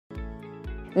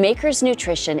Makers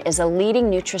Nutrition is a leading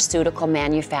nutraceutical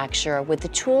manufacturer with the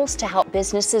tools to help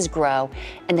businesses grow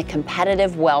in the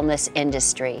competitive wellness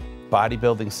industry.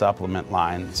 Bodybuilding supplement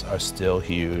lines are still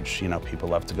huge. You know, people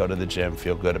love to go to the gym,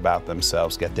 feel good about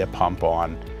themselves, get their pump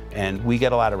on, and we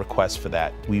get a lot of requests for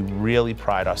that. We really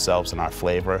pride ourselves in our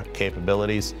flavor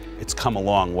capabilities. It's come a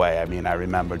long way. I mean, I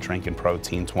remember drinking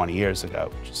protein 20 years ago.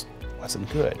 It just wasn't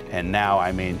good. And now,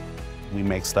 I mean, we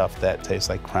make stuff that tastes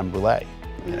like creme brulee,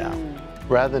 you know.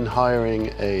 Rather than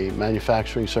hiring a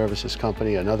manufacturing services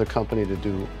company, another company to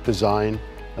do design,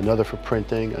 another for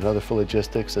printing, another for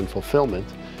logistics and fulfillment,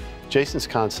 Jason's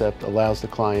concept allows the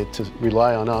client to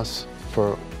rely on us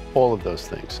for all of those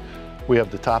things. We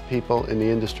have the top people in the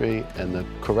industry and the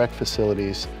correct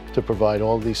facilities to provide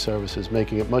all these services,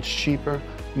 making it much cheaper,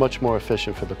 much more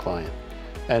efficient for the client.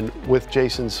 And with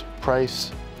Jason's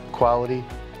price, quality,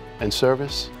 and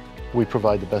service, we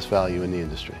provide the best value in the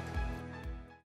industry.